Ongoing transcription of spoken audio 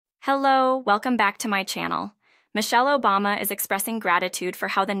Hello, welcome back to my channel. Michelle Obama is expressing gratitude for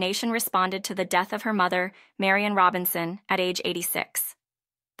how the nation responded to the death of her mother, Marian Robinson, at age 86.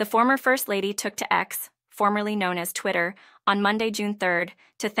 The former First Lady took to X, formerly known as Twitter, on Monday, June 3rd,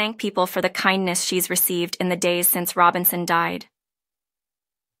 to thank people for the kindness she's received in the days since Robinson died.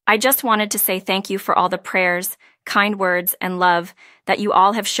 "I just wanted to say thank you for all the prayers, kind words, and love that you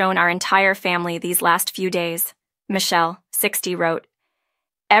all have shown our entire family these last few days," Michelle, 60, wrote.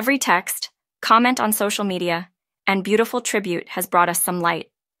 "Every text, comment on social media, and beautiful tribute has brought us some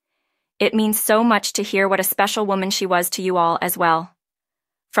light. It means so much to hear what a special woman she was to you all as well.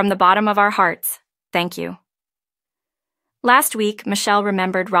 From the bottom of our hearts, thank you." Last week, Michelle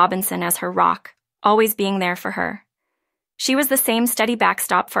remembered Robinson as her rock, always being there for her. "She was the same steady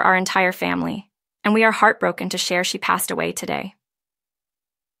backstop for our entire family, and we are heartbroken to share she passed away today."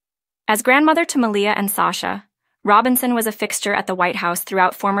 As grandmother to Malia and Sasha, Robinson was a fixture at the White House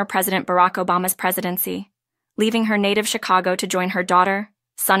throughout former President Barack Obama's presidency, leaving her native Chicago to join her daughter,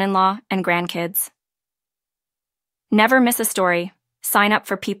 son-in-law, and grandkids. Never miss a story. Sign up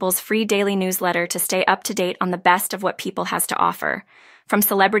for People's free daily newsletter to stay up to date on the best of what People has to offer, from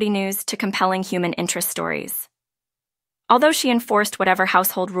celebrity news to compelling human interest stories. Although she enforced whatever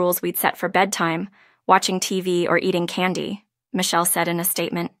household rules we'd set for bedtime, watching TV, or eating candy, Michelle said in a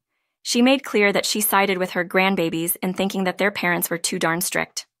statement, she made clear that she sided with her grandbabies in thinking that their parents were too darn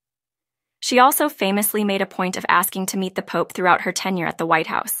strict. She also famously made a point of asking to meet the Pope throughout her tenure at the White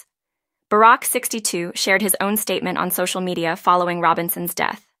House. Barack, 62, shared his own statement on social media following Robinson's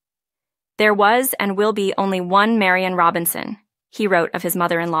death. "There was and will be only one Marian Robinson," he wrote of his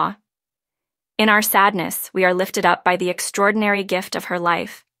mother-in-law. "In our sadness, we are lifted up by the extraordinary gift of her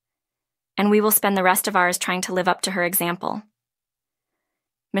life, and we will spend the rest of ours trying to live up to her example."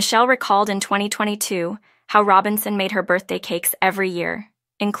 Michelle recalled in 2022 how Robinson made her birthday cakes every year,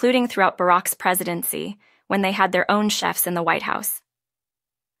 including throughout Barack's presidency, when they had their own chefs in the White House.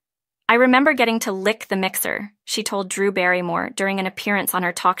 "I remember getting to lick the mixer," she told Drew Barrymore during an appearance on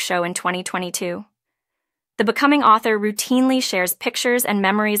her talk show in 2022. The becoming author routinely shares pictures and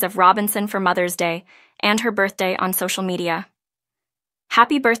memories of Robinson for Mother's Day and her birthday on social media.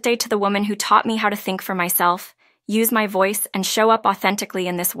 "Happy birthday to the woman who taught me how to think for myself, use my voice, and show up authentically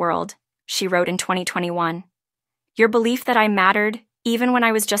in this world," she wrote in 2021. "Your belief that I mattered, even when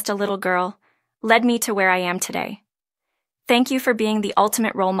I was just a little girl, led me to where I am today. Thank you for being the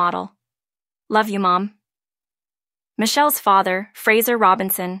ultimate role model. Love you, Mom." Michelle's father, Fraser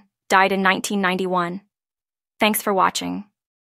Robinson, died in 1991. Thanks for watching.